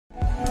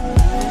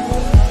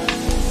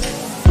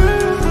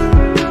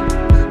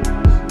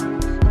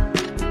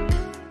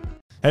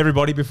Hey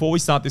everybody, before we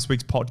start this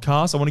week's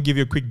podcast, I want to give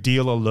you a quick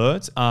deal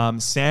alert.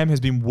 Sam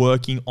has been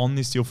working on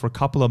this deal for a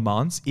couple of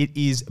months. It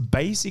is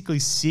basically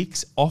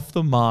 6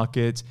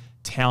 off-the-market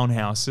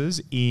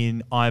townhouses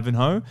in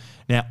Ivanhoe.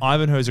 Now,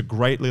 Ivanhoe is a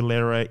great little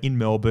area in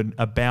Melbourne,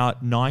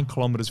 about 9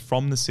 kilometres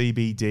from the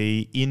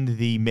CBD in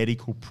the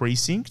medical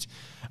precinct.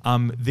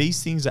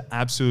 These things are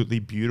absolutely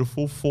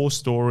beautiful. 4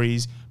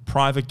 stories,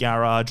 private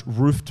garage,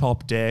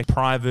 rooftop deck,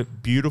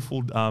 private,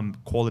 beautiful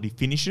quality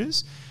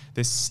finishes.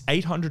 There's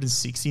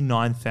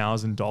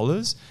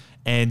 $869,000,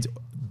 and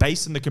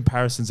based on the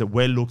comparisons that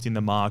we're looked in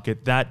the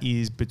market, that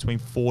is between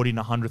 $40,000 and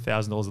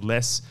 $100,000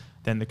 less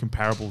than the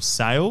comparable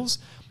sales.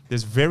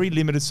 There's very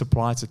limited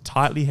supply. It's a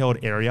tightly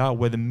held area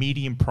where the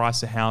median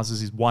price of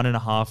houses is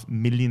 $1.5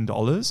 million.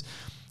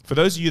 For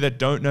those of you that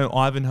don't know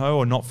Ivanhoe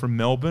or not from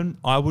Melbourne,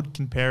 I would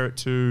compare it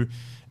to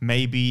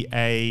maybe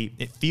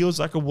it feels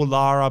like a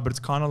Woollahra, but it's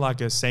kind of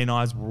like a St.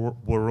 Ives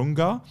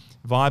Wahroonga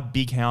vibe,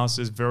 big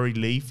houses, very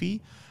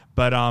leafy.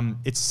 But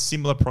it's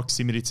similar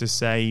proximity to,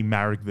 say,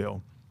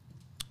 Marrickville.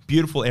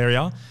 Beautiful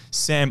area.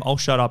 Sam, I'll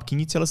shut up. Can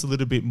you tell us a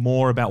little bit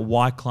more about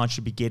why clients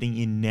should be getting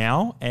in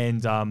now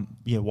and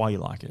why you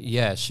like it?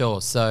 Yeah,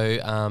 sure.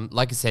 So,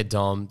 like I said,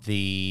 Dom,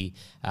 the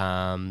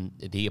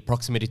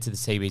proximity to the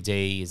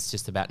CBD is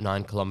just about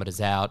 9 kilometres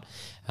out,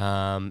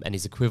 and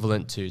is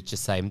equivalent to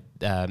just say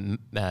to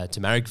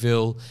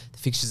Marrickville. The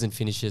fixtures and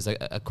finishes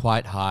are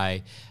quite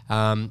high,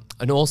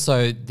 and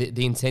also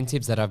the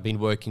incentives that I've been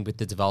working with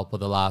the developer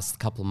the last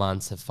couple of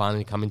months have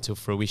finally come into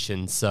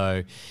fruition.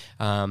 So,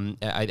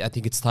 I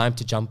think it's time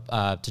to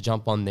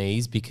jump on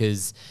these,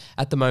 because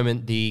at the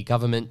moment the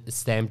government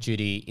stamp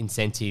duty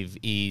incentive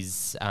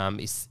is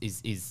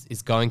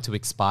going to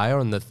expire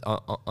on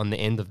the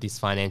end of this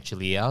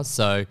financial year.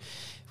 So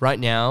right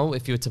now,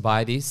 if you were to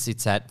buy this,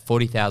 it's at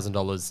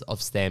 $40,000 of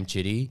stamp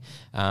duty.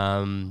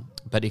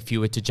 But if you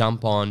were to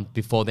jump on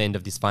before the end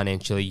of this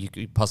financial year, you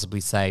could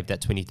possibly save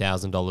that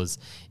 $20,000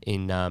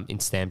 in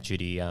stamp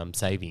duty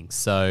savings.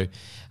 So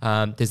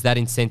there's that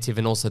incentive,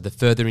 and also the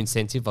further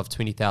incentive of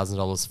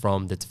 $20,000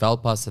 from the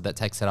developer. So that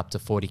takes it up to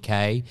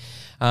 $40K.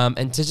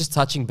 And to just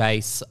touching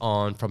base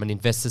on from an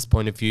investor's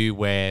point of view,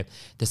 where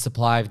the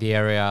supply of the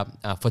area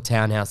for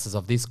townhouses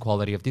of this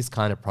quality, of this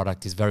kind of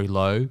product, is very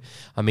low.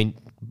 I mean,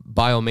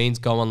 by all means,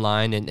 go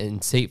online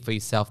and see it for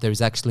yourself. There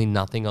is actually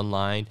nothing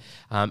online.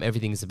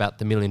 Everything is about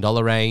the $1 million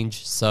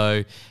range.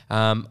 So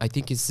I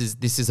think this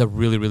is a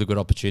really, really good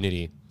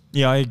opportunity.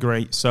 Yeah, I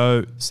agree.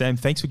 So, Sam,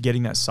 thanks for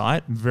getting that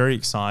site. I'm very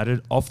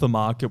excited. Off the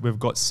market, we've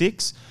got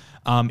 6.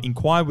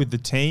 Inquire with the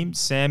team.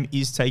 Sam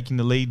is taking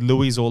the lead.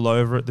 Louis is all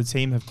over it. The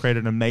team have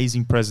created an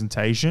amazing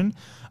presentation.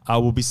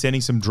 We'll be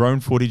sending some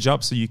drone footage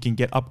up so you can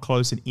get up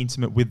close and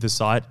intimate with the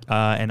site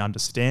and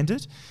understand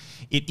it.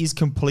 It is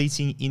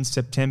completing in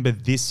September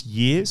this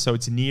year, so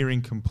it's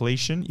nearing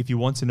completion. If you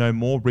want to know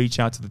more, reach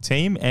out to the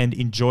team and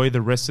enjoy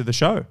the rest of the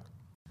show.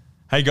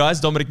 Hey guys,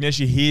 Dominic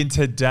Nesci here.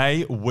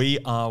 Today we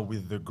are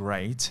with the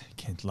great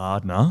Kent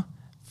Lardner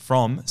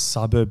from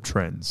Suburb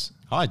Trends.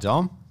 Hi,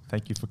 Dom.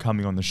 Thank you for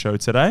coming on the show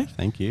today.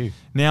 Thank you.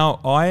 Now,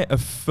 I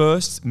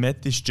first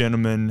met this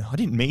gentleman. I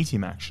didn't meet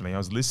him, actually. I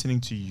was listening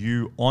to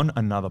you on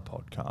another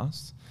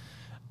podcast,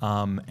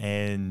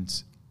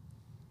 and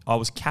I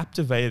was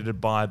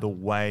captivated by the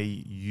way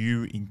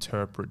you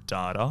interpret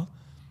data,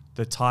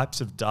 the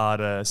types of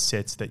data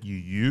sets that you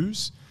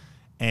use,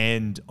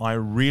 and I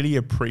really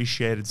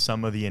appreciated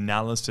some of the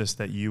analysis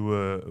that you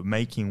were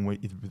making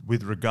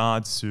with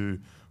regards to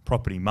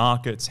property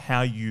markets,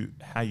 how you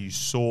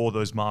saw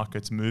those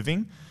markets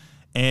moving.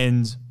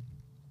 And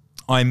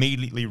I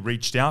immediately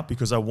reached out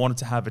because I wanted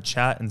to have a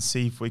chat and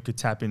see if we could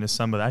tap into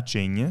some of that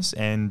genius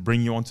and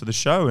bring you onto the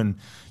show. And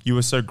you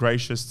were so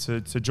gracious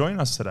to join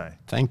us today.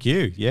 Thank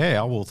you.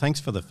 Yeah, well,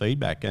 thanks for the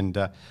feedback. And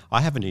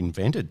I haven't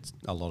invented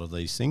a lot of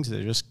these things.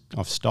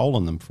 I've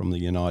stolen them from the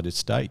United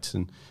States,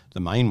 and the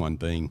main one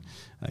being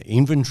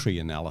inventory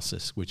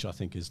analysis, which I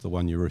think is the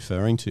one you're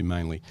referring to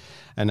mainly.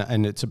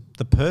 And it's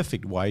the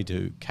perfect way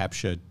to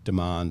capture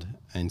demand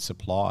and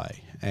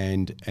supply.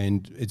 And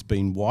it's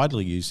been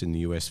widely used in the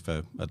US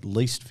for at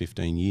least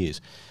 15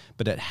 years,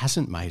 but it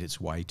hasn't made its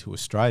way to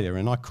Australia,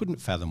 and I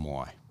couldn't fathom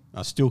why.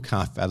 I still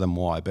can't fathom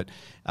why, but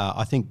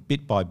I think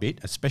bit by bit,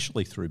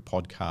 especially through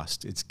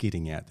podcasts, it's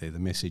getting out there. The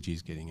message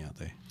is getting out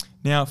there.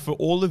 Now, for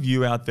all of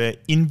you out there,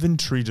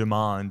 inventory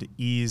demand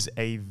is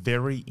a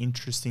very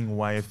interesting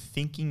way of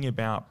thinking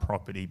about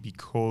property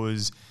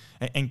because,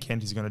 and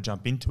Kent is going to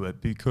jump into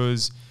it,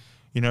 because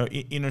you know,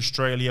 in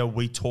Australia,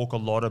 we talk a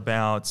lot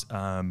about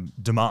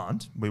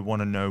demand. We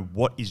want to know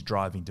what is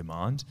driving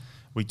demand.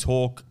 We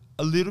talk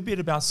a little bit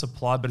about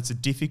supply, but it's a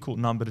difficult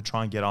number to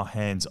try and get our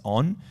hands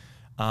on.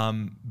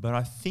 But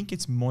I think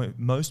it's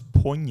most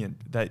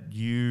poignant that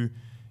you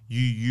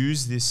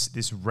use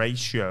this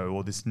ratio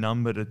or this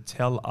number to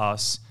tell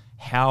us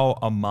how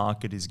a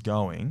market is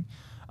going.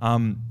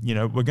 You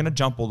know, we're going to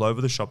jump all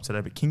over the shop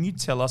today, but can you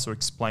tell us or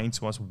explain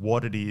to us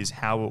what it is,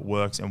 how it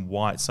works, and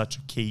why it's such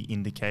a key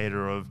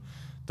indicator of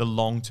the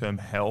long-term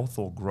health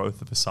or growth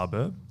of a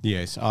suburb?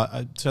 Yes.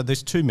 So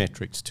there's 2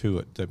 metrics to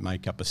it that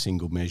make up a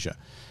single measure.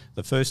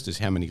 The first is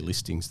how many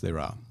listings there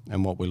are.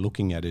 And what we're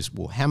looking at is,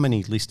 well, how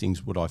many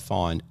listings would I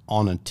find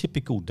on a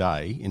typical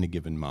day in a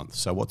given month?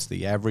 So what's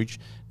the average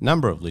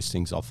number of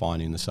listings I'll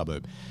find in the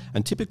suburb?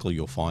 And typically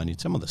you'll find in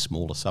some of the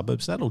smaller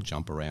suburbs, that'll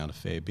jump around a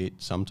fair bit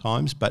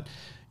sometimes, but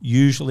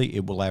usually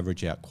it will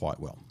average out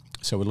quite well.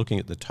 So we're looking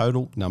at the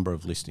total number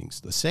of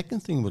listings. The second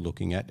thing we're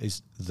looking at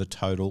is the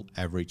total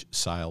average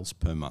sales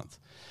per month.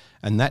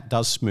 And that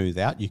does smooth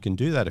out. You can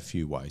do that a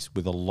few ways.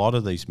 With a lot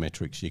of these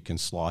metrics, you can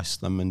slice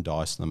them and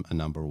dice them a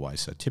number of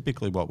ways. So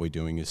typically what we're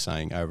doing is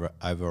saying over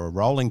a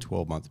rolling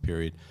 12-month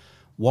period,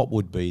 what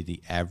would be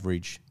the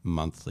average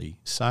monthly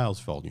sales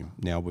volume?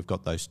 Now we've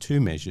got those two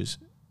measures,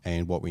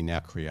 and what we now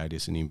create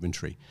is an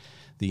inventory.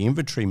 The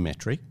inventory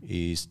metric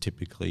is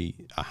typically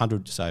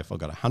 100, say if I've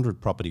got 100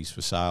 properties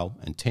for sale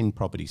and 10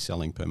 properties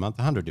selling per month,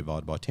 100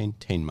 divided by 10,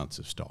 10 months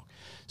of stock.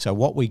 So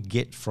what we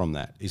get from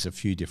that is a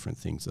few different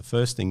things. The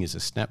first thing is a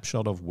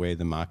snapshot of where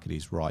the market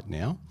is right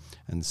now.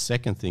 And the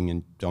second thing,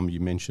 and Dom, you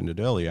mentioned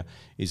it earlier,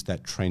 is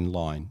that trend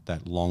line,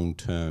 that long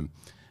term.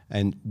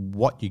 And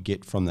what you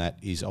get from that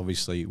is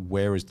obviously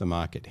where is the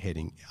market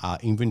heading? Are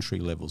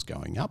inventory levels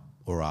going up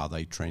or are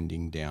they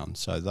trending down?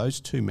 So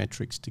those two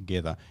metrics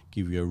together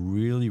give you a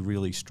really,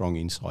 really strong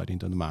insight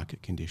into the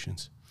market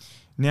conditions.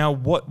 Now,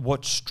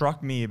 what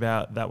struck me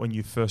about that when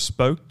you first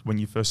spoke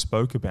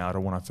about it,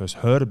 or when I first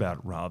heard about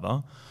it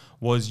rather,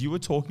 was you were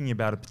talking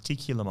about a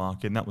particular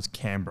market, and that was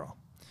Canberra.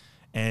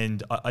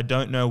 And I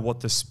don't know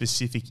what the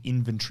specific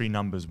inventory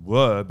numbers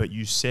were, but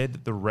you said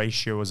that the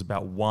ratio was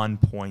about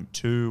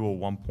 1.2 or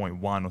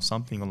 1.1 or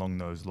something along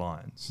those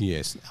lines.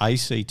 Yes,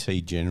 ACT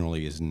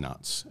generally is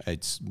nuts.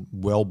 It's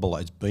well below.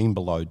 It's been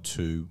below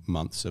 2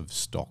 months of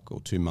stock or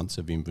 2 months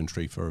of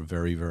inventory for a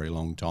very, very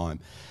long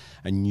time.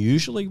 And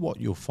usually what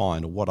you'll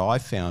find, or what I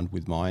found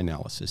with my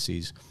analysis,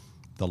 is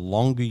the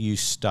longer you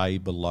stay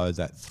below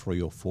that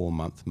 3 or 4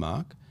 month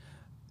mark,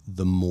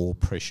 the more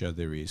pressure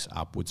there is,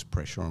 upwards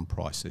pressure on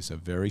price. There's a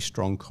very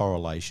strong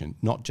correlation,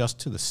 not just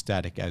to the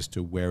static as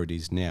to where it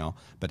is now,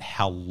 but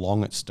how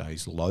long it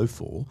stays low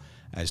for,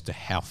 as to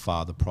how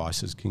far the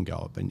prices can go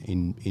up. And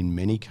in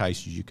many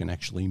cases, you can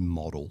actually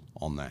model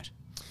on that.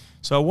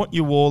 So I want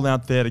you all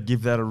out there to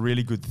give that a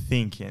really good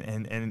think.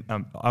 And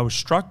I was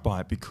struck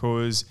by it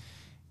because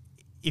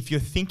if you're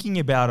thinking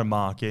about a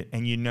market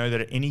and you know that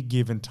at any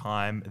given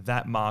time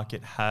that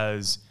market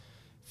has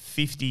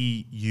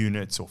 50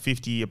 units or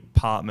 50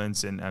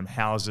 apartments and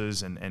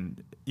houses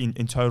and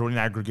in total, in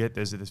aggregate,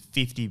 there's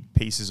 50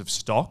 pieces of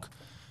stock,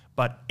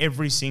 but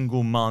every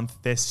single month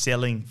they're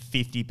selling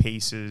 50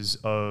 pieces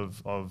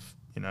of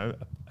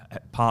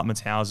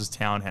apartments, houses,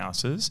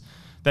 townhouses.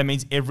 That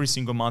means every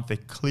single month they're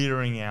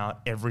clearing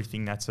out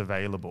everything that's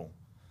available.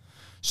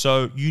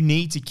 So you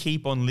need to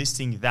keep on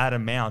listing that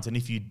amount, and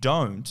if you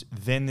don't,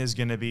 then there's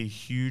going to be a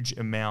huge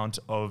amount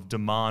of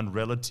demand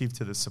relative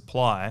to the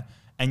supply,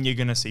 and you're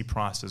going to see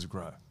prices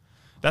grow.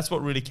 That's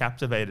what really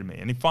captivated me.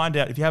 And if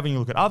you're having a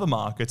look at other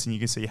markets and you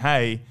can see,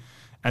 hey,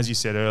 as you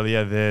said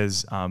earlier,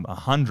 there's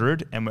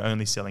 100 and we're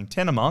only selling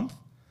 10 a month.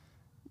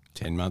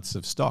 10 months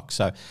of stock.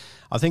 So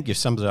I think you've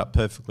summed it up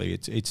perfectly.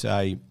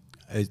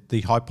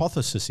 The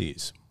hypothesis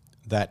is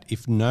that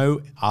if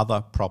no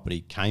other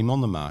property came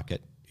on the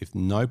market, if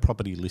no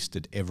property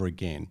listed ever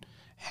again,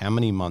 how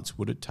many months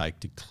would it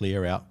take to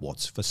clear out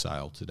what's for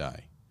sale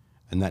today?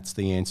 And that's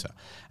the answer.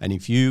 And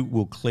if you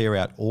will clear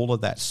out all of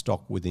that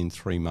stock within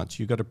 3 months,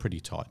 you've got a pretty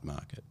tight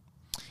market.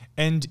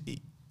 And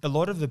a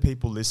lot of the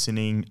people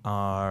listening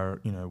are,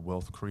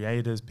 wealth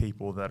creators,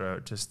 people that are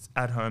just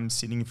at home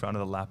sitting in front of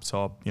the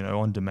laptop,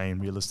 on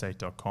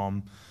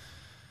domainrealestate.com.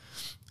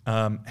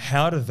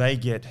 How do they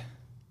get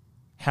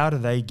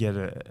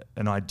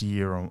an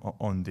idea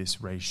on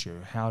this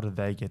ratio? How do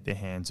they get their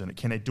hands on it?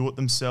 Can they do it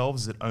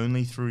themselves? Is it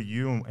only through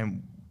you?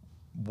 And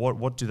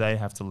what do they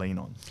have to lean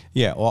on?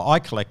 Yeah, well, I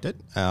collect it.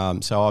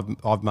 So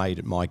I've made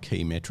it my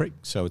key metric.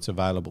 So it's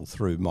available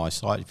through my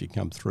site if you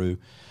come through.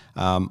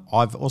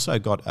 I've also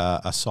got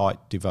a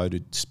site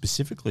devoted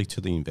specifically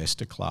to the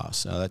investor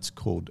class. That's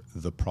called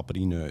The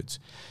Property Nerds.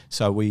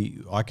 So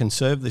I can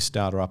serve this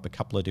data up a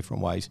couple of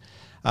different ways.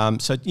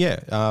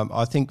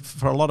 I think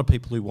for a lot of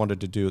people who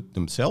wanted to do it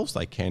themselves,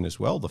 they can as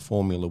well. The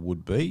formula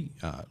would be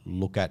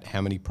look at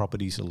how many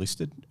properties are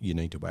listed. You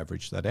need to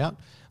average that out.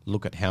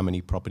 Look at how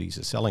many properties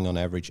are selling on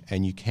average,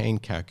 and you can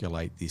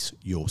calculate this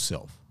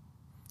yourself.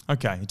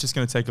 Okay, it's just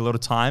going to take a lot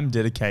of time,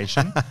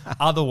 dedication.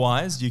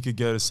 Otherwise, you could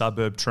go to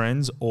Suburb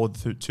Trends or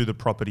to the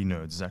Property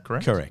Nerds. Is that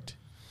correct? Correct.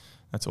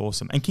 That's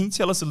awesome. And can you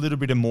tell us a little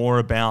bit more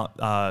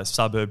about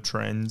Suburb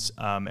Trends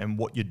and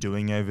what you're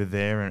doing over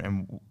there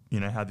and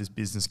how this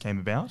business came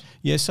about?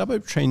 Yeah,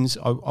 Suburb Trends,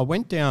 I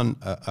went down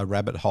a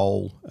rabbit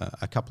hole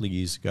a couple of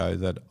years ago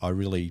that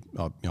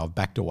I've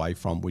backed away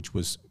from, which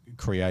was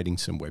creating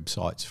some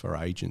websites for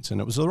agents.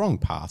 And it was the wrong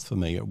path for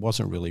me. It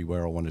wasn't really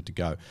where I wanted to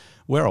go.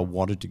 Where I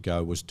wanted to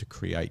go was to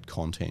create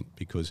content,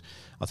 because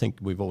I think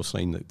we've all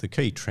seen that the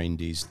key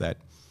trend is that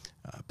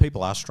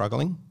people are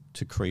struggling.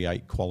 to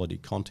create quality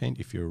content.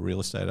 If you're a real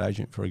estate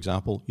agent, for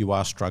example, you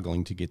are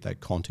struggling to get that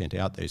content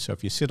out there. So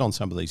if you sit on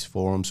some of these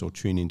forums or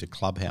tune into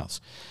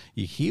Clubhouse,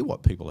 you hear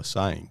what people are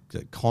saying,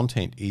 that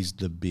content is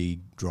the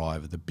big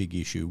driver, the big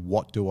issue.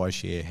 What do I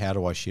share? How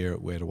do I share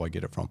it? Where do I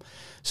get it from?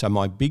 So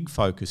my big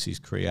focus is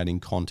creating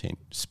content,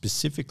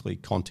 specifically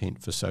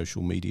content for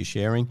social media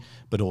sharing,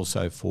 but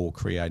also for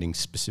creating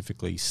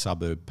specifically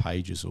suburb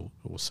pages or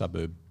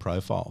suburb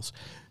profiles.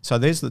 So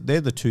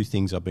they're the two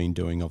things I've been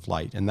doing of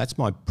late, and that's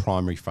my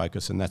primary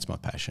focus, and that's my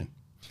passion.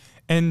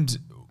 And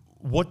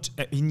what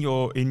in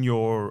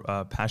your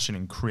passion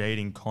in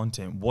creating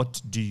content,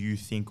 what do you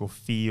think or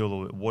feel,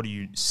 or what are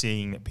you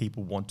seeing that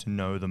people want to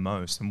know the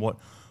most, and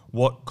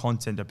what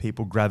content are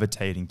people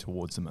gravitating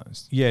towards the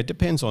most? Yeah, it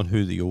depends on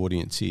who the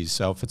audience is.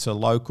 So if it's a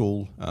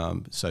local,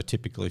 so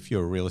typically if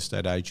you're a real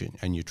estate agent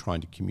and you're trying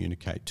to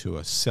communicate to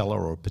a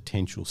seller or a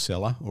potential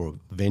seller or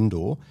a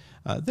vendor,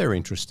 they're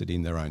interested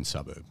in their own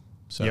suburb.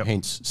 So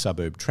hence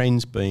suburb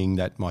trends being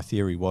that my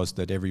theory was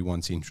that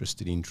everyone's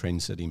interested in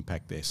trends that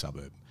impact their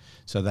suburb.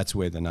 So that's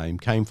where the name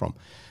came from.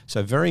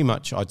 So very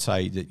much I'd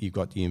say that you've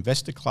got the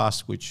investor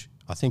class, which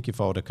I think if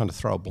I were to kind of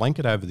throw a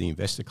blanket over the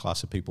investor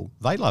class of people,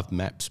 they love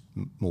maps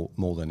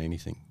more than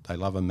anything. They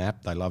love a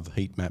map, they love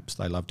heat maps,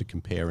 they love to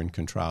compare and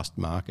contrast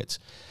markets.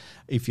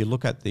 If you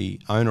look at the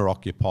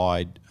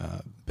owner-occupied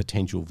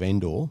potential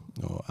vendor or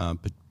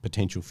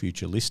potential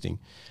future listing,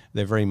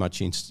 they're very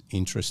much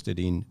interested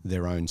in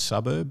their own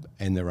suburb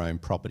and their own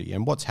property.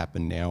 And what's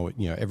happened now,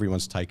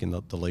 everyone's taken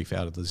the leaf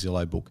out of the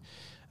Zillow book.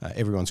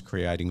 Everyone's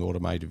creating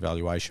automated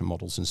valuation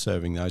models and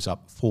serving those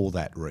up for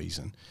that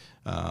reason.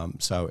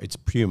 So it's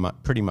pretty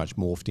much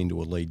morphed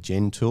into a lead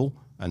gen tool,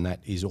 and that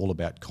is all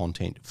about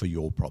content for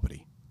your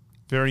property.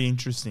 Very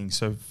interesting.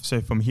 So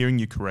if I'm hearing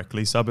you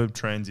correctly, Suburb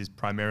Trends is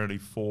primarily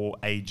for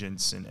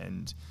agents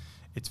and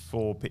it's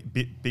for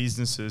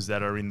businesses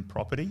that are in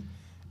property,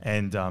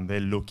 and they're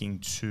looking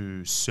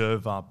to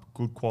serve up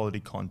good quality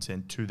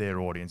content to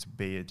their audience,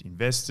 be it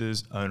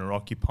investors,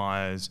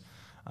 owner-occupiers,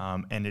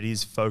 and it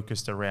is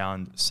focused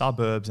around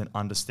suburbs and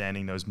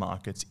understanding those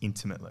markets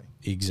intimately.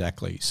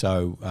 Exactly.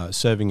 So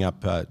serving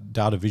up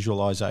data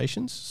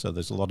visualizations. So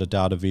there's a lot of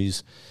data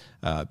viz,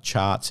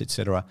 charts,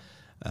 etc.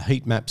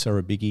 Heat maps are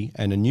a biggie,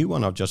 and a new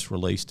one I've just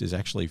released is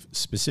actually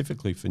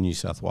specifically for New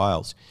South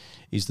Wales,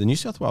 is the New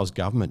South Wales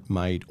government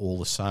made all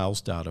the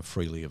sales data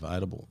freely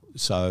available.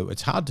 So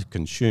it's hard to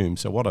consume.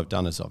 So what I've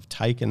done is I've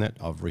taken it,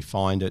 I've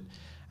refined it,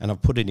 and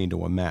I've put it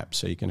into a map,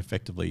 so you can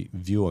effectively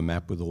view a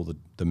map with all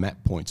the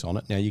map points on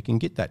it. Now, you can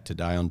get that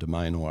today on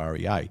Domain or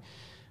REA,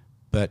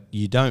 but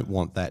you don't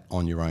want that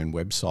on your own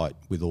website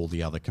with all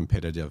the other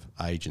competitive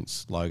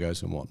agents,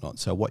 logos and whatnot.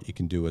 So what you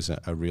can do as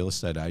a real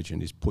estate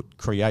agent is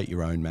create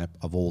your own map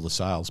of all the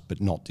sales,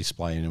 but not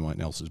display anyone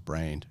else's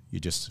brand.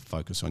 You just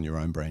focus on your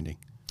own branding.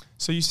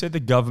 So you said the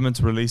government's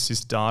released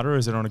this data.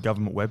 Is it on a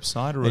government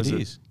website? Or it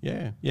is.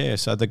 Yeah.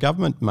 So the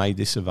government made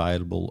this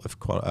available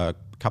a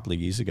couple of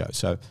years ago.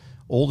 So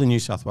all the New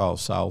South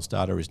Wales sales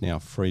data is now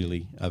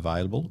freely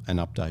available and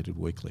updated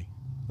weekly.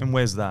 And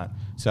where's that?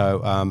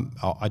 So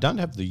I don't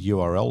have the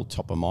URL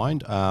top of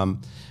mind,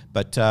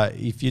 but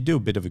if you do a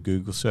bit of a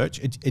Google search,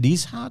 it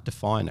is hard to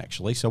find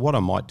actually. So what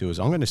I might do is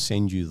I'm going to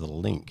send you the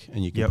link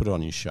and you can put it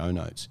on your show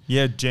notes.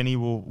 Yeah, Jenny,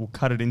 we'll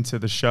cut it into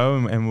the show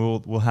and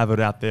we'll have it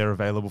out there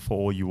available for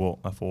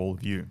all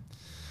of you.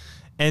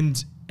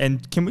 And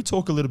can we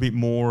talk a little bit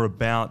more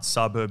about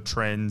Suburb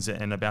Trends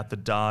and about the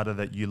data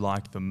that you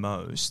like the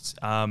most?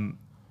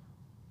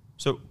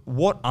 So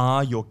what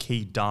are your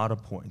key data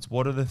points?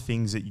 What are the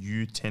things that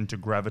you tend to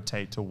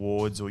gravitate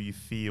towards or you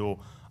feel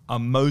are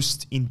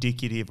most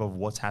indicative of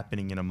what's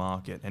happening in a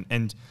market?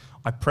 And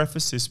I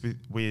preface this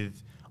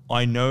with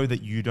I know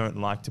that you don't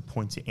like to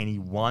point to any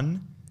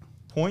one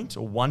point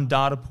or one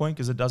data point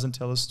because it doesn't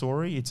tell a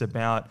story. It's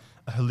about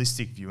a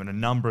holistic view and a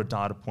number of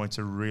data points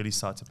to really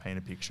start to paint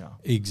a picture.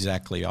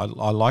 Exactly. I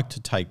like to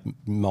take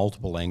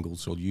multiple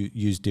angles or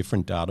use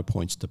different data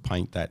points to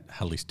paint that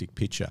holistic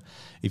picture.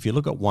 If you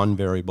look at one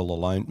variable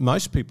alone,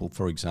 most people,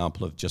 for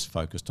example, have just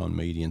focused on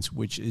medians,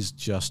 which is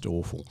just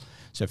awful.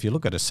 So if you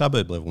look at a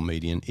suburb level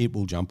median, it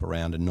will jump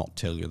around and not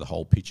tell you the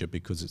whole picture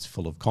because it's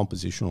full of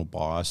compositional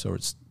bias or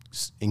it's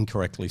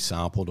incorrectly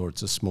sampled or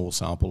it's a small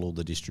sample or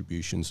the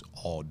distribution's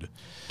odd.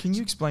 Can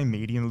you explain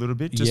median a little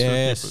bit?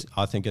 Yes,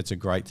 I think it's a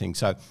great thing.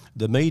 So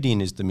the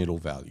median is the middle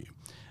value.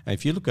 And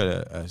if you look at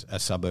a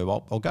suburb,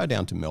 I'll go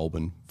down to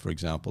Melbourne, for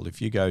example.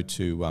 If you go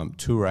to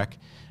Toorak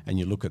and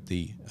you look at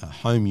the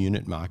home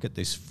unit market,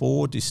 there's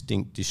 4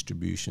 distinct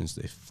distributions.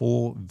 There's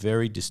 4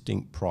 very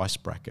distinct price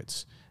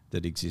brackets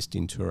that exist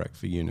in Toorak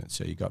for units.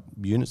 So you've got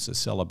units that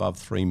sell above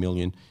 3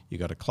 million, you've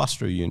got a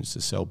cluster of units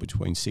that sell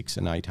between 6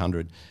 and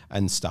 800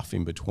 and stuff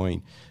in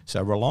between.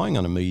 So relying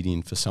on a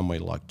median for somewhere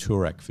like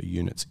Toorak for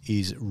units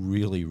is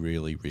really,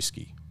 really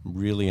risky,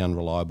 really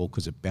unreliable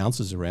because it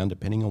bounces around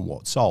depending on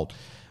what's sold.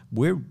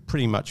 We're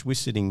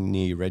sitting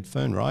near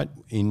Redfern, right?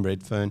 In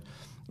Redfern.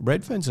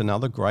 Redfern's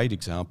another great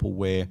example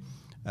where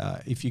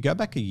if you go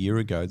back a year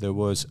ago, there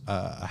was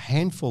a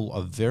handful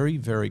of very,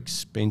 very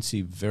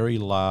expensive, very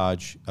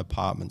large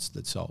apartments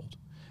that sold.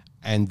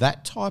 And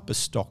that type of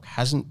stock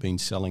hasn't been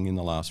selling in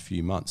the last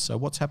few months. So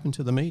what's happened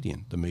to the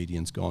median? The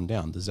median's gone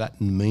down. Does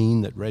that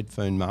mean that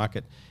Redfern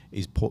market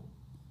is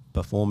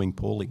performing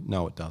poorly?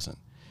 No, it doesn't.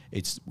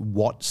 It's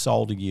what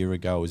sold a year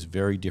ago is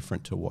very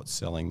different to what's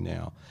selling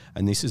now.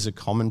 And this is a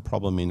common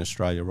problem in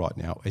Australia right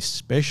now,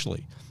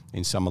 especially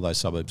in some of those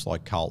suburbs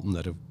like Carlton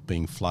that have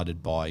been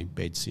flooded by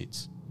bed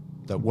sits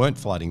that weren't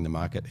flooding the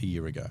market a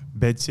year ago.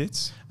 Bed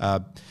sits?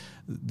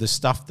 The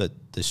stuff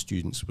that the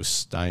students were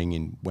staying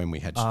in when we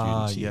had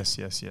students here.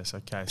 Yes.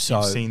 Okay. So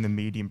you've seen the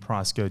median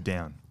price go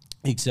down.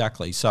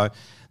 Exactly. So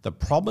the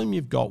problem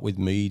you've got with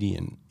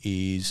median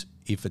is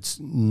if it's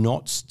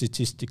not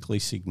statistically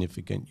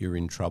significant, you're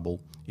in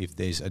trouble. If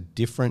there's a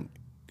different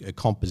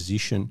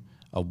composition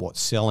of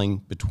what's selling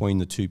between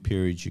the two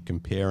periods you're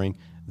comparing,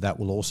 that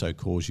will also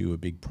cause you a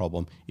big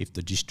problem. If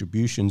the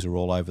distributions are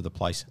all over the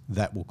place,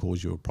 that will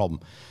cause you a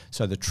problem.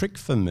 So the trick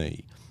for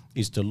me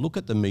is to look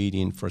at the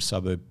median for a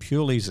suburb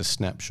purely as a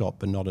snapshot,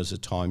 but not as a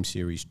time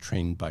series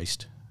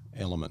trend-based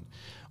element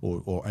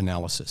or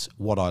analysis.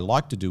 What I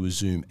like to do is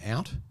zoom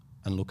out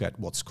and look at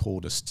what's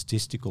called a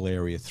statistical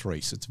area 3.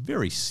 So it's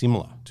very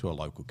similar to a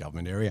local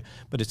government area,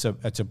 but it's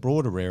a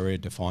broader area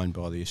defined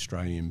by the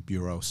Australian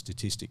Bureau of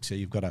Statistics. So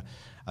you've got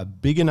a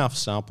big enough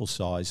sample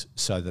size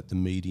so that the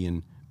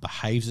median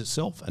behaves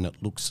itself and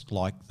it looks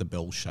like the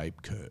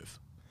bell-shaped curve.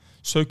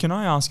 So can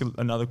I ask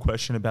another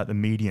question about the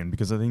median,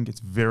 because I think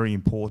it's very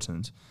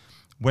important.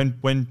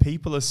 When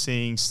people are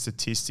seeing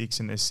statistics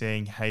and they're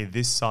saying, hey,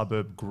 this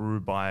suburb grew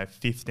by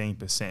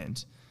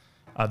 15%,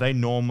 are they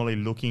normally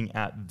looking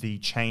at the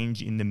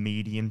change in the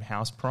median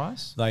house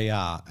price? They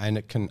are, and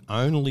it can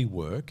only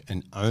work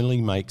and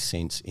only make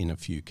sense in a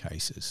few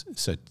cases.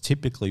 So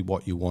typically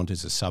what you want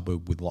is a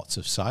suburb with lots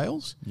of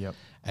sales. Yep.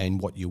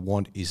 And what you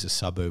want is a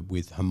suburb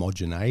with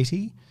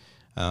homogeneity.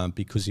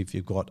 Because if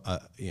you've got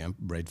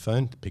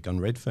Redfern, pick on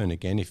Redfern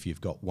again, if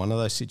you've got one of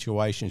those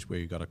situations where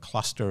you've got a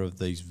cluster of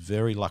these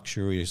very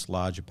luxurious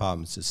large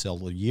apartments that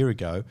sold a year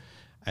ago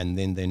and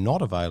then they're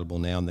not available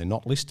now and they're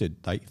not listed,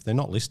 if they're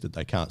not listed,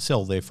 they can't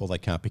sell, therefore they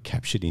can't be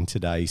captured in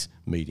today's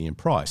median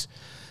price.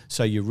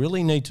 So you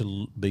really need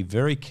to be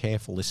very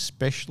careful,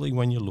 especially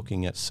when you're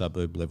looking at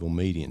suburb level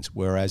medians.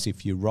 Whereas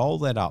if you roll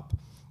that up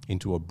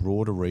into a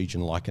broader region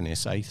like an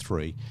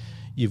SA3,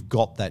 you've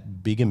got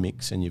that bigger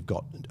mix and you've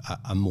got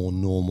a more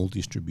normal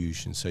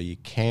distribution. So you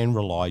can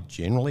rely,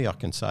 generally I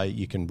can say,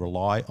 you can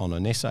rely on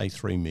an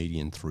SA3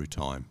 median through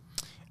time.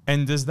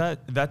 And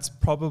that's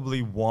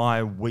probably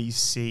why we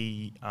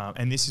see,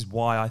 and this is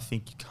why I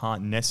think you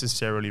can't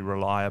necessarily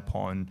rely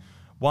upon,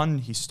 one,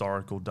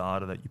 historical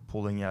data that you're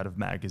pulling out of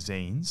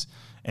magazines,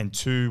 and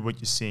two, what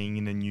you're seeing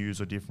in the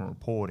news or different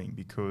reporting,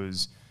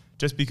 because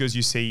just because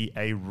you see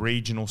a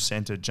regional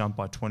centre jump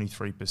by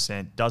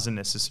 23% doesn't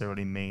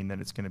necessarily mean that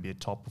it's going to be a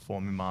top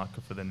performing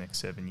market for the next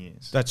 7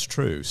 years. That's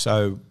true.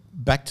 So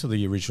back to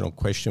the original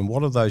question,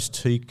 what are those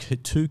two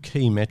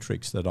key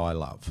metrics that I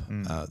love?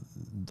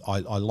 I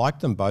like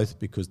them both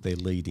because they're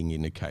leading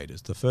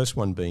indicators. The first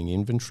one being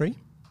inventory,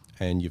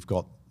 and you've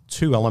got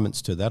two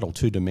elements to that, or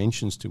two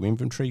dimensions to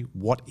inventory.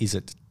 What is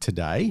it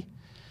today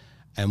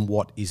and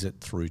what is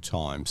it through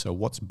time? So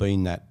what's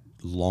been that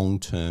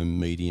long-term,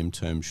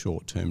 medium-term,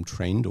 short-term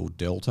trend or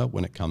delta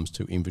when it comes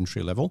to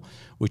inventory level,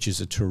 which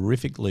is a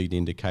terrific lead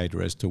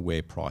indicator as to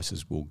where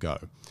prices will go.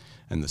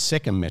 And the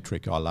second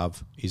metric I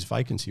love is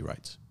vacancy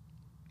rates.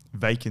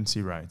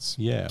 Vacancy rates.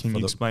 Yeah. Can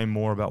you explain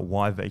more about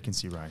why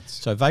vacancy rates?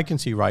 So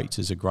vacancy rates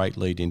is a great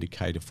lead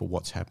indicator for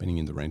what's happening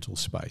in the rental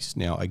space.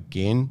 Now,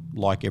 again,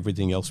 like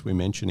everything else we're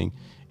mentioning,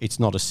 it's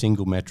not a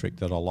single metric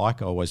that I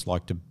like. I always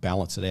like to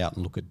balance it out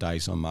and look at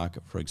days on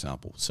market, for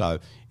example. So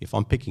if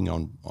I'm picking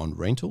on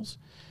rentals,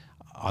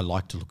 I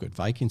like to look at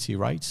vacancy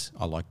rates.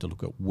 I like to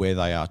look at where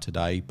they are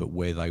today, but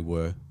where they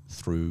were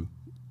through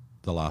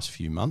the last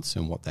few months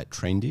and what that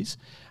trend is.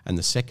 And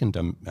the second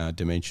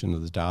dimension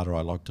of the data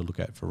I like to look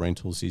at for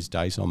rentals is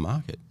days on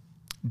market.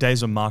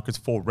 Days on markets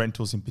for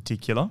rentals in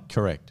particular?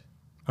 Correct.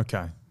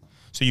 Okay.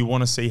 So you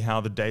want to see how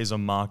the days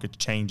on market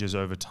changes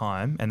over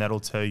time, and that'll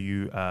tell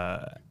you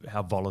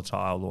how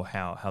volatile or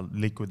how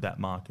liquid that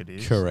market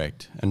is.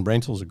 Correct. And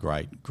rentals are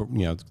great.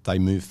 They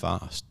move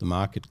fast. The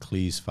market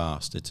clears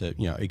fast.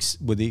 It's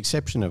with the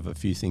exception of a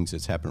few things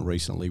that's happened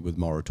recently with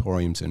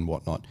moratoriums and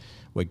whatnot,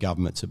 where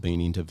governments have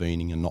been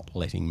intervening and not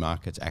letting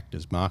markets act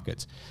as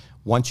markets.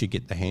 Once you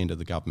get the hand of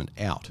the government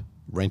out,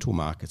 rental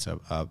markets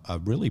are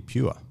really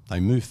pure. They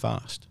move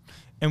fast.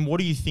 And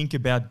what do you think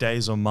about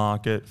days on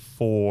market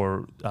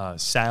for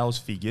sales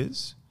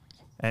figures?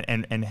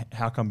 And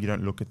how come you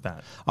don't look at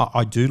that?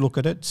 I do look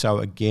at it. So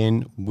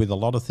again, with a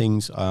lot of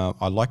things,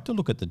 I like to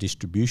look at the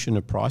distribution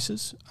of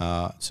prices.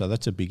 So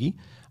that's a biggie.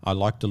 I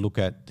like to look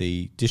at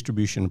the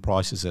distribution of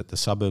prices at the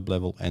suburb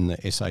level and the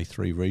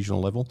SA3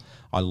 regional level.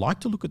 I like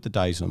to look at the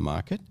days on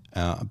market,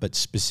 but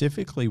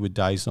specifically with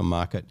days on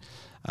market,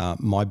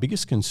 my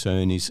biggest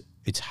concern is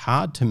it's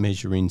hard to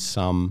measure in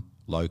some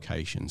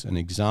locations. An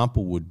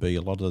example would be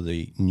a lot of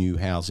the new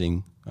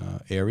housing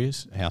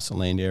areas, house and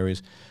land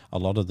areas, a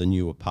lot of the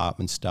new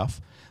apartment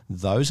stuff.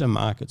 Those are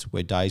markets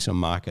where days on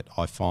market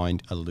I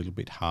find a little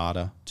bit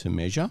harder to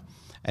measure,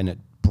 and it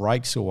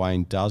breaks away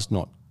and does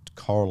not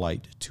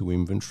correlate to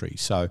inventory.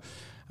 So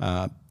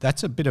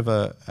that's a bit of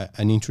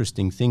an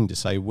interesting thing to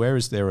say, where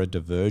is there a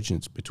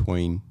divergence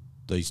between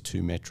these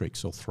two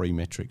metrics or three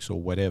metrics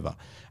or whatever?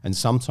 And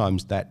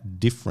sometimes that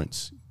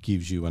difference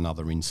gives you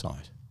another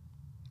insight.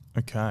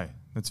 Okay,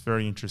 that's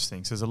very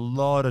interesting. So there's a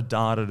lot of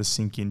data to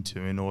sink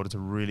into in order to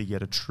really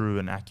get a true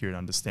and accurate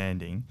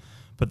understanding.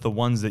 But the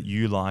ones that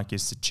you like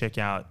is to check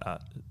out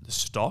the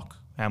stock,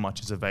 how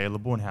much is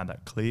available and how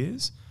that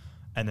clears,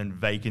 and then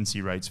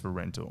vacancy rates for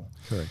rental.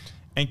 Correct.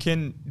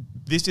 And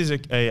this is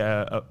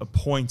a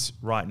point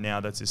right now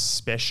that's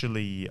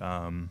especially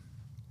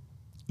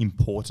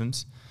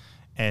important,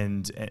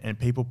 and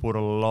people put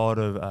a lot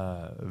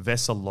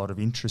of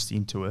interest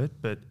into it.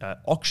 But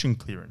auction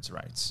clearance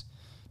rates.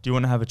 Do you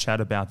want to have a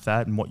chat about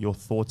that and what your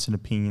thoughts and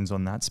opinions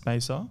on that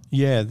space are?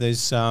 Yeah,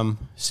 there's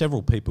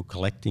several people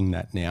collecting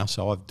that now,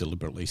 so I've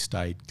deliberately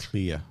stayed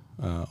clear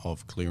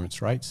of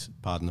clearance rates,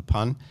 pardon the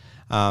pun.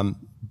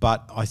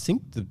 But I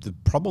think the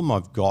problem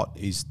I've got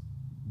is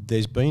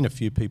there's been a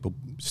few people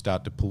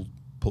start to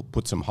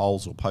put some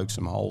holes or poke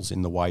some holes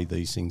in the way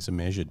these things are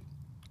measured.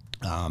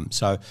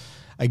 So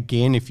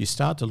again, if you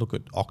start to look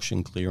at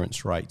auction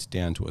clearance rates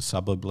down to a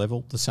suburb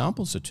level, the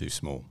samples are too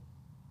small.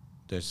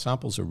 The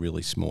samples are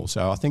really small.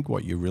 So I think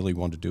what you really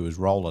want to do is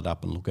roll it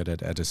up and look at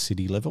it at a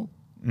city level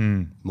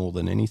more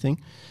than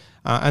anything.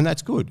 And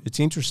that's good.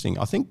 It's interesting.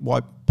 I think why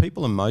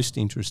people are most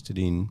interested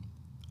in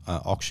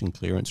auction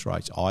clearance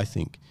rates, I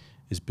think,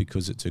 is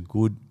because it's a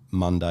good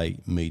Monday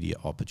media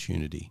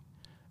opportunity,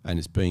 and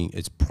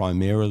it's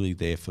primarily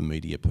there for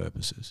media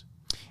purposes.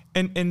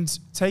 And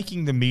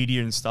taking the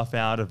media and stuff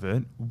out of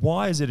it,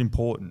 why is it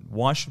important?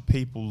 Why should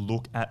people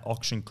look at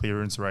auction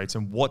clearance rates,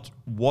 and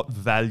what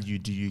value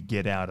do you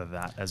get out of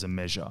that as a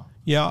measure?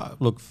 Yeah,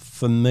 look,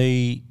 for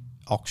me,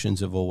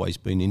 auctions have always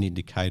been an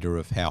indicator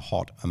of how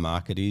hot a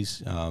market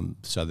is.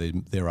 So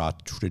there are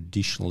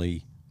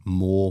traditionally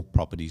more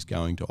properties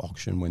going to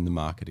auction when the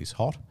market is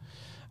hot.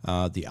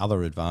 The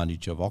other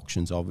advantage of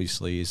auctions,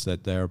 obviously, is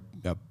that they're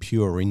a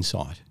pure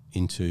insight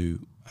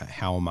into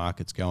how a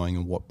market's going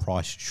and what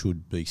price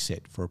should be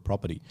set for a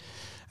property.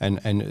 And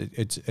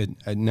it's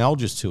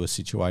analogous to a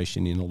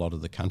situation in a lot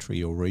of the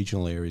country or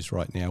regional areas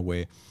right now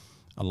where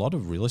a lot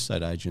of real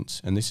estate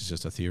agents, and this is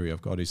just a theory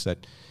I've got, is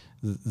that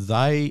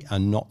they are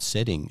not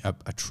setting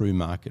a true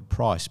market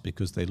price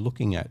because they're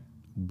looking at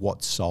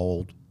what's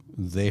sold.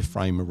 Their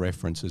frame of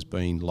reference has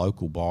been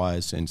local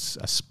buyers and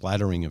a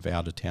splattering of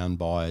out-of-town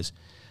buyers,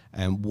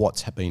 and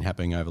what's been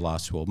happening over the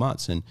last 12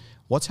 months. And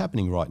what's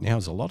happening right now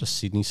is a lot of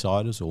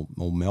Sydney-siders or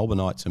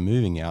Melbourneites are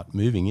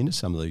moving into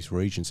some of these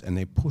regions, and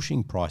they're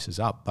pushing prices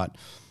up. But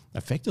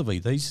effectively,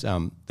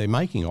 they're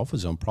making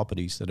offers on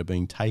properties that are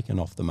being taken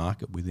off the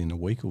market within a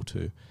week or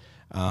two.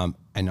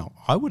 And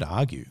I would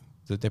argue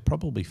that they're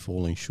probably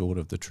falling short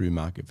of the true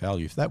market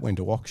value. If that went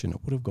to auction,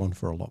 it would have gone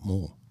for a lot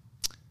more.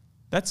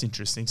 That's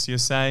interesting. So you're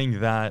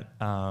saying that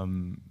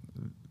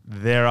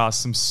there are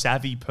some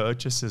savvy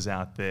purchasers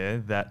out there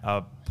that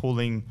are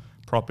pulling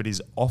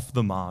properties off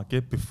the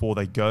market before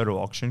they go to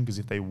auction, because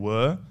if they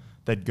were,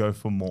 they'd go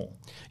for more.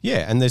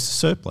 Yeah, and there's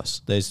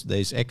surplus.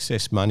 There's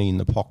excess money in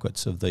the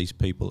pockets of these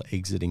people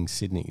exiting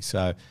Sydney.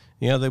 So,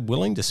 they're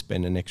willing to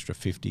spend an extra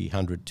 50,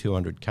 100,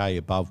 200K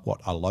above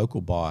what a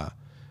local buyer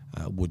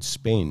would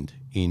spend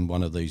in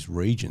one of these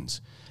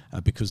regions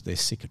because they're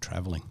sick of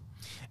travelling.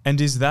 And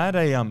is that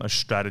a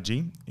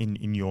strategy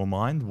in your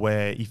mind,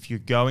 where if you're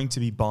going to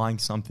be buying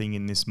something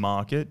in this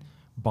market,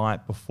 buy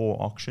it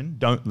before auction,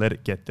 don't let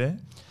it get there?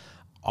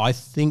 I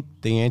think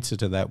the answer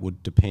to that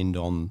would depend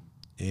on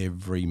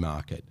every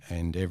market,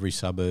 and every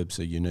suburb's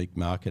a unique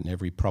market, and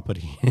every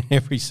property in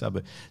every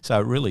suburb. So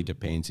it really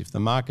depends. If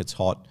the market's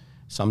hot,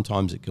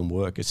 sometimes it can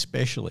work,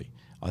 especially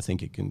I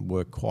think it can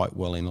work quite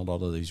well in a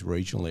lot of these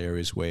regional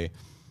areas where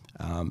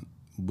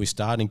we're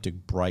starting to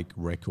break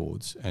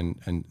records,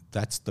 and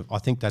I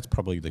think that's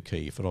probably the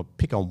key. If I'll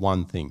pick on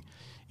one thing,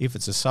 if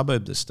it's a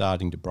suburb that's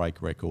starting to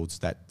break records,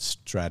 that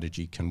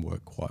strategy can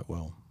work quite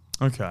well.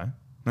 Okay,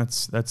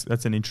 that's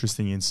an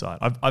interesting insight.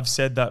 I've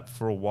said that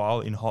for a while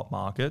in hot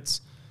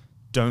markets.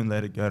 Don't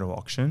let it go to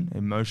auction.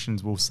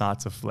 Emotions will start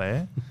to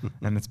flare,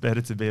 and it's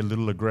better to be a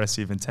little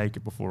aggressive and take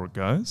it before it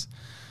goes.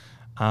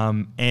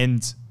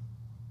 And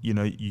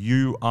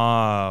you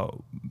are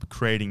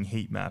creating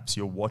heat maps,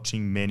 you're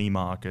watching many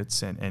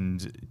markets,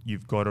 and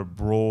you've got a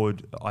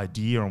broad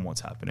idea on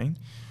what's happening.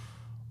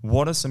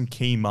 What are some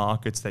key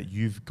markets that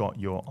you've got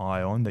your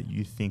eye on that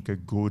you think are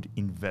good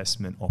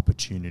investment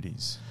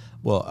opportunities?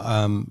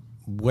 Well,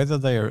 whether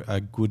they're a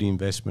good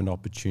investment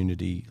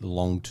opportunity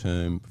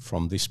long-term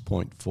from this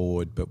point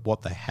forward, but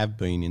what they have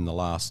been in the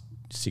last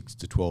 6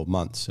 to 12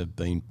 months have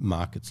been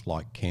markets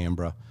like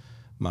Canberra,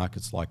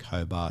 markets like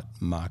Hobart,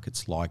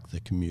 markets like the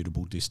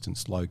commutable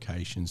distance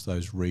locations,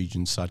 those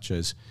regions such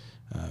as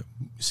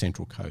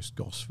Central Coast,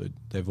 Gosford.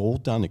 They've all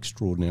done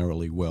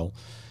extraordinarily well.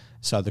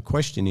 So the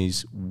question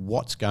is,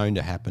 what's going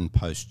to happen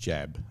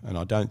post-jab? And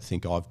I don't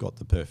think I've got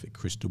the perfect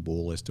crystal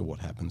ball as to what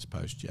happens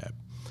post-jab.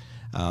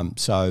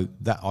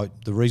 The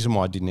reason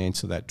why I didn't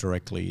answer that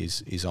directly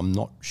is I'm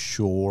not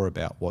sure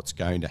about what's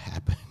going to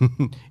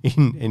happen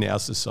in our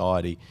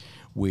society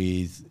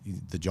with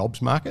the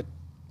jobs market.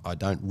 I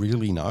don't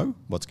really know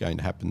what's going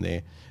to happen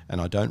there, and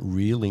I don't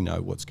really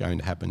know what's going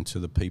to happen to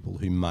the people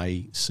who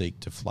may seek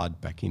to flood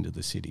back into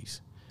the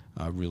cities.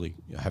 I really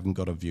haven't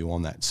got a view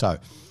on that. So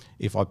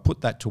if I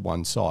put that to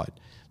one side,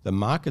 the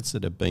markets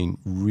that have been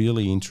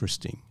really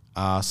interesting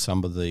are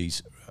some of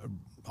these,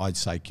 I'd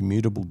say,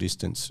 commutable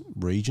distance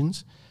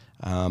regions.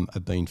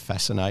 Have been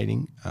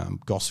fascinating.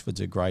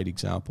 Gosford's a great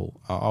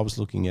example. I was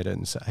looking at it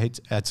and it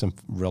had some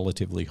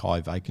relatively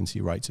high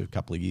vacancy rates a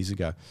couple of years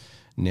ago.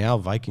 Now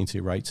vacancy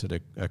rates at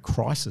a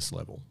crisis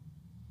level.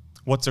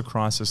 What's a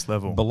crisis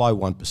level? Below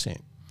 1%.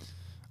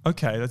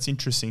 Okay, that's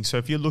interesting. So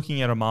if you're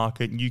looking at a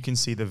market and you can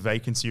see the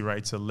vacancy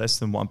rates are less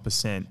than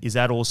 1%, is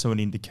that also an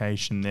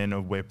indication then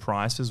of where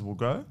prices will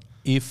go?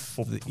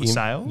 For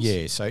sales?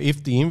 Yeah, so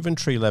if the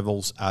inventory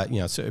levels are,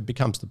 so it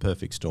becomes the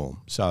perfect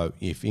storm. So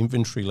if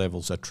inventory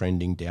levels are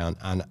trending down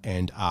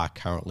and are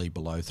currently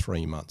below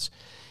 3 months,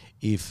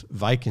 if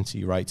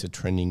vacancy rates are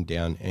trending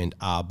down and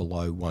are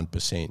below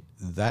 1%,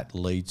 that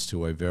leads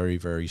to a very,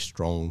 very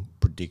strong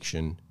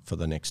prediction for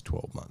the next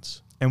 12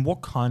 months. And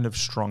what kind of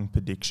strong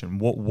prediction?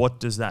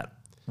 What's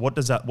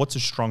a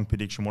strong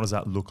prediction? What does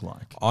that look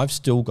like? I've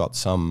still got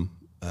some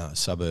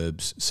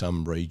suburbs,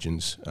 some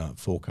regions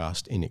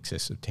forecast in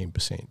excess of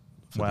 10%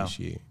 for this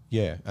year.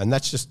 Yeah, and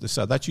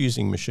that's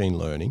using machine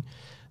learning.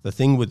 The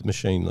thing with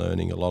machine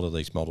learning, a lot of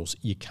these models,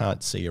 you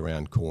can't see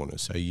around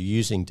corners. So you're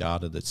using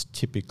data that's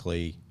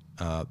typically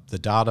the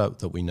data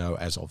that we know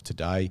as of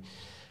today.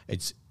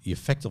 It's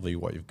effectively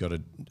what you've got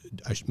to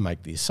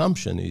make the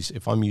assumption is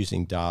if I'm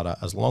using data,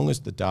 as long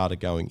as the data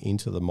going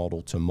into the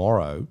model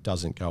tomorrow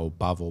doesn't go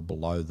above or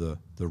below the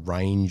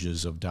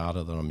ranges of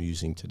data that I'm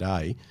using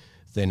today,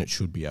 then it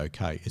should be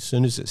okay. As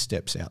soon as it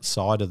steps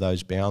outside of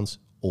those bounds,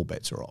 all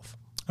bets are off.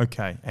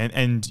 Okay,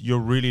 and you're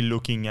really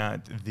looking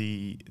at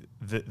the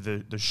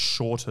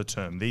shorter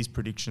term. These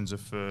predictions are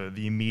for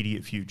the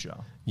immediate future.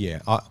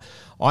 Yeah,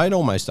 I'd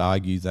almost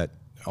argue that.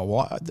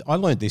 I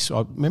learned this. I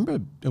remember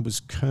it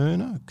was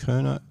Kerner.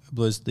 Kerner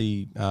was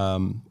the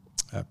head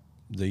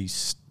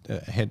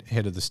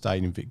of the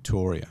state in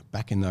Victoria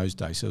back in those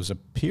days. There was a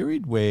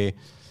period where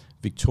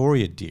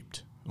Victoria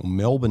dipped, or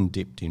Melbourne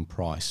dipped in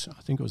price.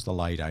 I think it was the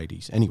late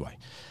 80s. Anyway,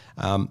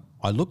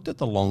 I looked at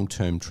the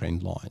long-term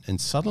trend line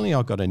and suddenly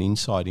I got an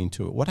insight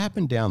into it. What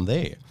happened down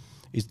there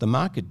is the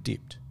market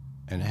dipped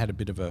and had a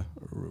bit of a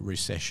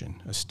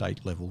recession, a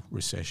state-level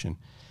recession.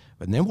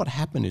 But then what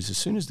happened is as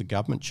soon as the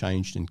government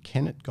changed and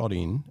Kennett got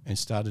in and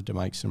started to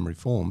make some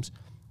reforms,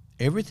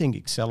 everything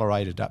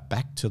accelerated up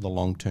back to the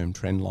long-term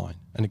trend line.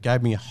 And it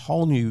gave me a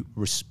whole new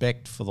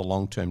respect for the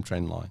long-term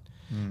trend line.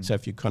 So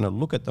if you kind of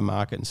look at the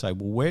market and say,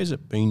 well, where's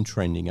it been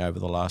trending over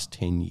the last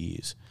 10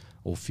 years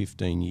or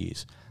 15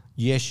 years?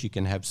 Yes, you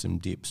can have some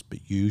dips, but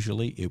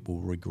usually it will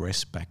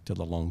regress back to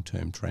the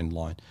long-term trend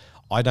line.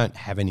 I don't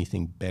have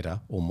anything better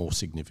or more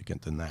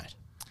significant than that.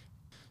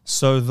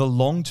 So the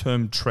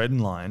long-term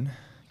trend line,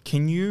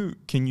 can you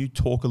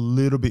talk a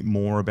little bit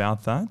more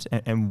about that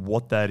and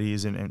what that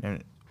is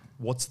and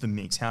what's the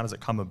mix? How does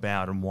it come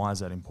about and why is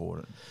that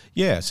important?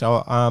 Yeah,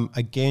 so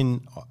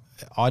again,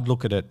 I'd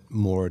look at it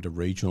more at a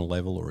regional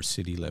level or a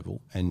city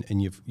level,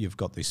 and you've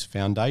got this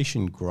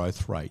foundation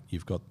growth rate,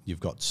 you've got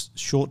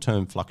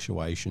short-term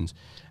fluctuations,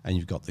 and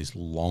you've got this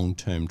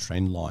long-term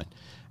trend line,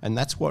 and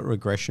that's what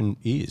regression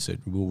is. It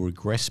will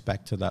regress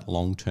back to that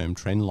long-term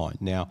trend line.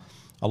 Now,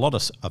 a lot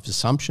of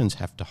assumptions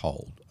have to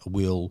hold.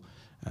 Will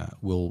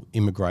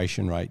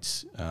immigration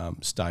rates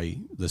stay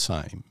the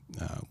same?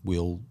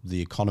 Will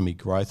the economy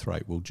growth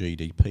rate, will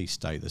GDP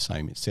stay the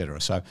same, etc.?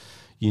 So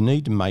you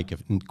need to make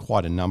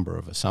quite a number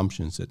of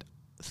assumptions that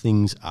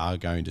things are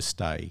going to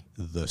stay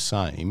the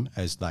same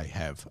as they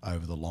have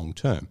over the long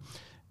term.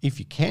 If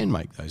you can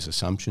make those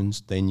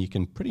assumptions, then you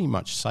can pretty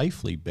much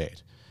safely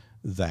bet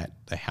that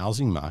the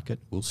housing market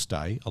will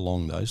stay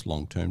along those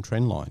long-term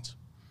trend lines.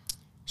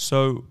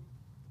 So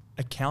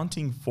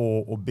accounting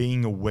for or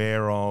being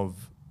aware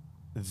of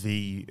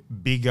the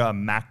bigger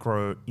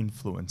macro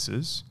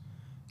influences,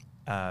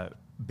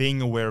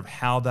 being aware of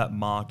how that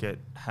market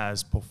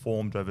has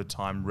performed over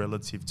time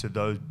relative to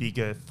those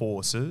bigger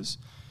forces,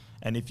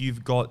 and if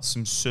you've got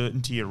some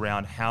certainty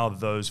around how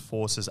those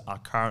forces are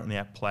currently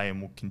at play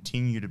and will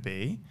continue to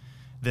be,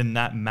 then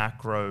that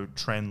macro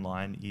trend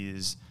line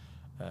is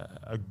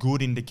a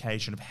good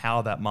indication of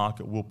how that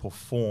market will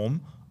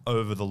perform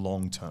over the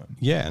long term.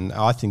 Yeah, and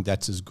I think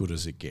that's as good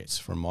as it gets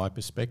from my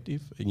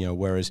perspective.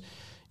 Whereas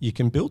you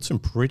can build some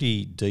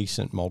pretty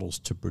decent models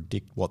to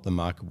predict what the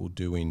market will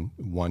do in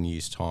 1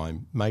 year's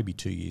time, maybe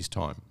 2 years'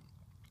 time.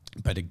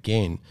 But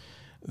again,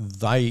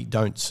 they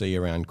don't see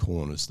around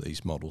corners,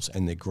 these models,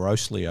 and they're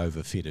grossly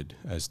overfitted,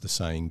 as the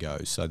saying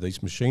goes. So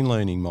these machine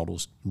learning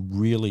models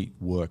really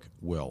work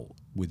well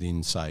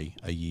within, say,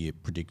 a year,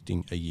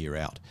 predicting a year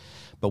out.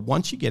 But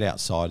once you get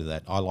outside of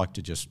that, I like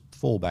to just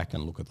fall back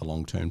and look at the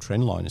long-term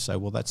trend line and say,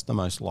 well, that's the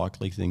most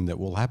likely thing that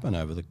will happen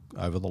over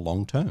the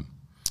long term.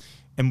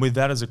 And with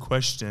that as a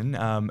question,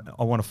 I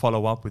want to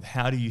follow up with,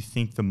 how do you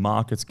think the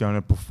market's going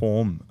to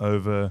perform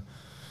over,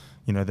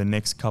 the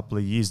next couple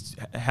of years?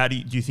 How do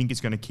you think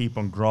it's going to keep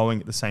on growing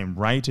at the same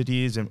rate it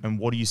is, and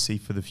what do you see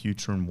for the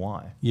future and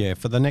why? Yeah,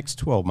 for the next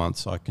 12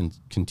 months, I can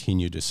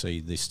continue to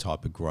see this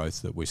type of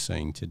growth that we're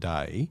seeing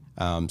today.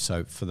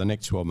 So for the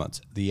next 12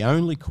 months, the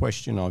only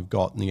question I've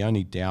got and the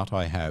only doubt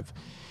I have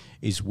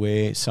is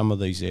where some of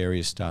these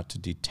areas start to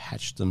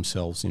detach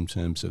themselves in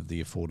terms of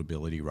the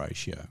affordability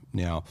ratio.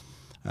 Now,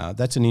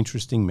 that's an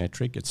interesting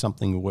metric. It's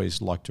something we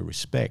always like to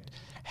respect.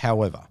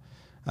 However,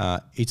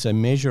 it's a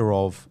measure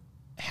of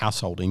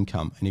household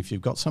income. And if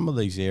you've got some of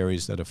these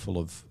areas that are full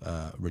of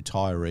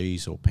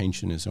retirees or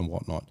pensioners and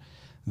whatnot,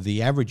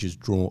 the average is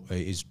brought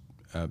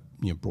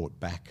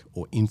back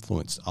or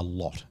influenced a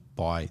lot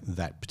by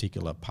that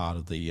particular part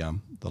of the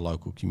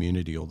local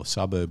community or the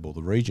suburb or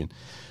the region.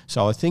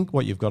 So I think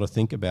what you've got to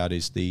think about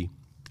is the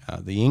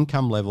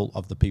income level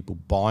of the people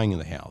buying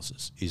the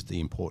houses is the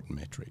important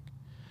metric.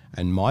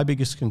 And my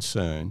biggest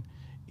concern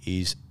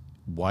is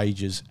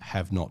wages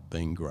have not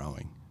been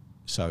growing.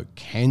 So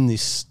can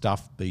this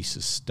stuff be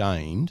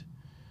sustained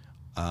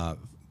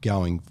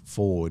going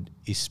forward,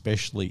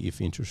 especially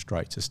if interest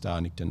rates are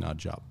starting to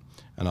nudge up?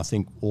 And I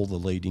think all the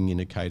leading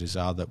indicators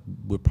are that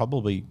we're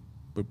probably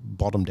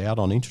bottomed out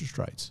on interest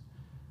rates.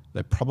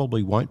 They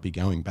probably won't be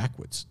going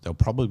backwards. They'll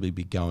probably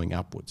be going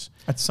upwards.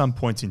 At some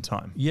point in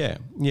time. Yeah.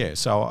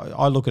 So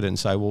I look at it and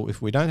say, well,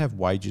 if we don't have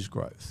wages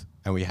growth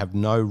and we have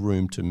no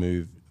room to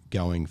move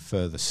going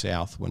further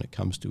south when it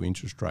comes to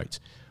interest rates,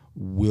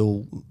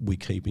 will we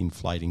keep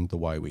inflating the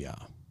way we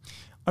are?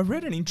 I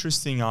read an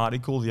interesting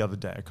article the other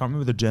day. I can't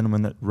remember the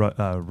gentleman that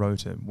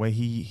wrote it, where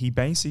he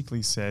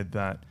basically said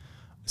that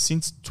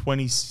since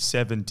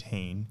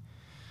 2017,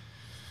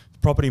 the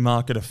property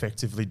market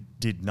effectively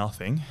did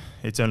nothing.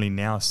 It's only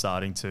now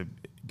starting to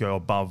go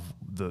above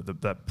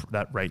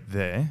that rate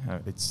there.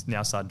 It's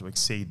now starting to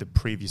exceed the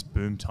previous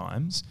boom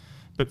times.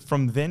 But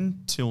from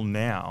then till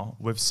now,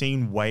 we've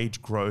seen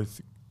wage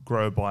growth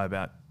grow by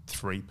about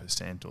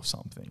 3% or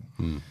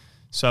something.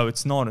 So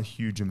it's not a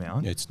huge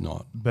amount. It's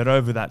not. But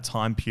over that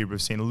time period,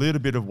 we've seen a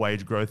little bit of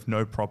wage growth,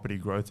 no property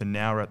growth, and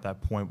now we're at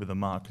that point where the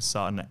market's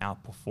starting to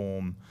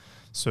outperform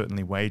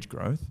certainly wage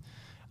growth.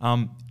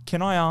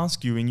 Can I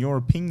ask you, in your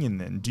opinion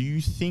then, do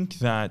you think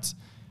that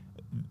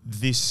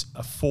this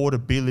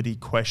affordability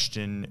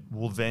question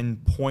will then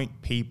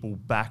point people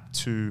back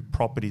to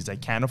properties they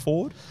can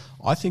afford?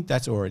 I think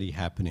that's already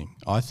happening.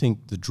 I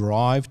think the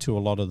drive to a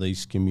lot of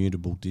these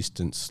commutable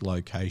distance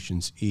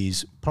locations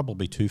is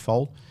probably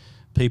twofold.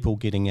 People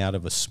getting out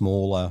of a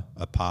smaller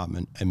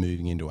apartment and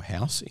moving into a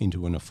house,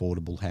 into an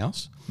affordable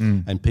house,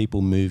 and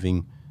people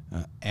moving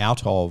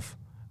out of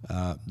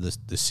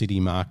the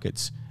city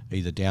markets,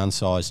 either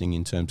downsizing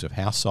in terms of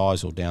house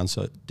size or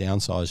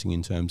downsizing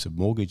in terms of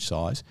mortgage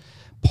size,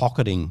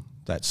 pocketing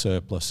that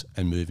surplus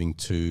and moving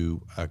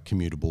to a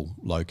commutable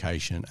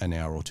location an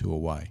hour or two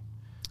away.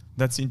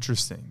 That's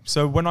interesting.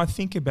 So when I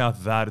think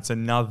about that, it's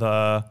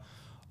another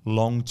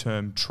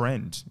long-term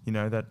trend,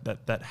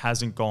 that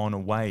hasn't gone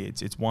away.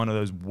 It's one of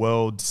those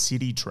world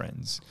city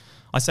trends.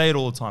 I say it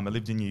all the time. I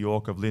lived in New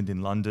York. I've lived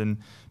in London.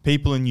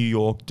 People in New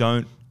York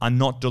are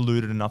not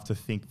deluded enough to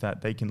think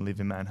that they can live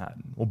in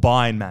Manhattan or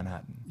buy in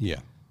Manhattan. Yeah.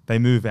 They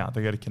move out.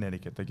 They go to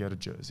Connecticut. They go to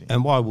Jersey.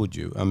 And why would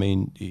you? I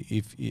mean,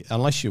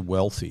 unless you're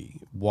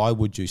wealthy, why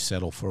would you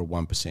settle for a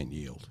 1%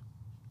 yield?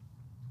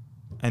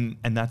 And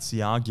that's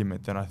the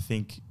argument that I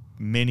think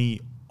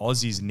many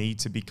Aussies need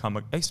to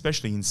become,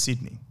 especially in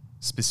Sydney,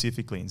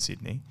 specifically in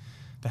Sydney,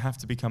 they have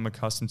to become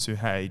accustomed to,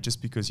 hey,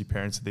 just because your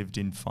parents lived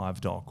in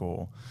Five Dock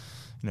or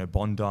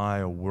Bondi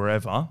or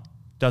wherever,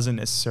 doesn't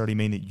necessarily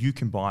mean that you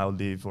can buy or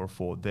live or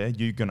afford there.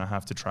 You're going to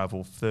have to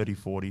travel 30,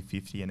 40,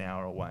 50 an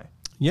hour away.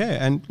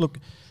 Yeah, and look,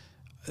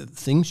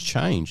 things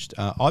changed.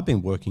 I've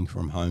been working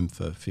from home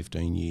for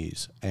 15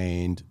 years,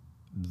 and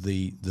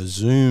the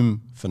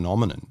Zoom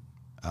phenomenon,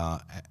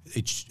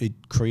 it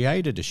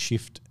created a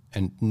shift,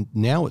 and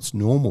now it's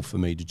normal for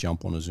me to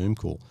jump on a Zoom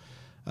call.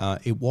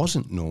 It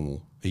wasn't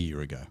normal a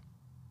year ago.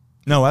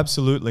 No,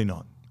 absolutely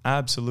not.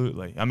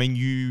 Absolutely. I mean,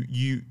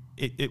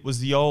 it was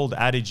the old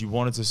adage, you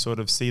wanted to sort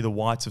of see the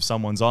whites of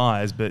someone's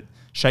eyes, but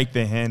shake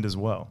their hand as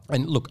well.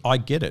 And look, I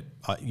get it.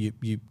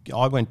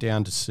 I went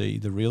down to see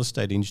the Real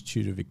Estate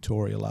Institute of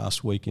Victoria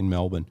last week in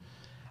Melbourne,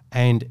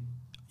 and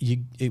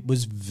it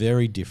was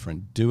very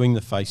different. Doing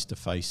the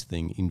face-to-face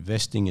thing,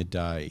 investing a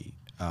day,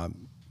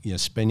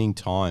 spending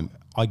time.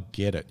 I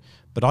get it.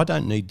 But I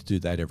don't need to do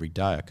that every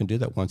day. I can do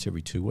that once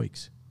every 2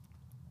 weeks.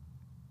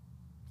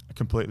 I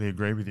completely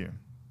agree with you.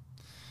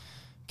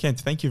 Kent,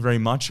 thank you very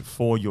much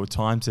for your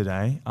time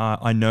today.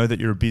 I know that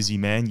you're a busy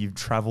man. You've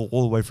travelled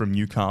all the way from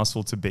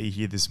Newcastle to be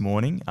here this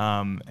morning,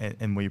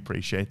 and we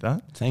appreciate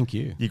that. Thank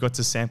you. You got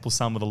to sample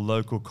some of the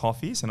local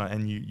coffees,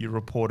 and you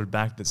reported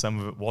back that some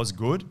of it was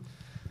good.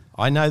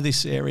 I know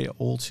this area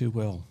all too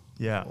well.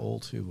 Yeah. All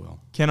too well.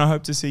 Ken, I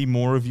hope to see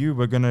more of you.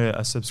 We're going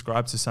to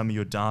subscribe to some of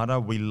your data.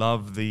 We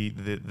love the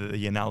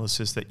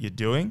analysis that you're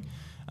doing.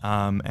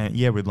 And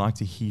yeah, we'd like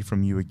to hear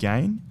from you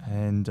again.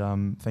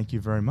 And thank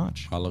you very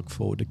much. I look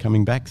forward to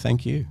coming back.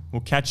 Thank you.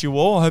 We'll catch you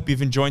all. I hope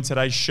you've enjoyed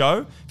today's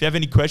show. If you have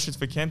any questions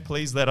for Ken,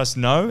 please let us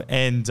know.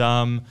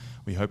 And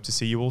we hope to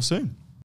see you all soon.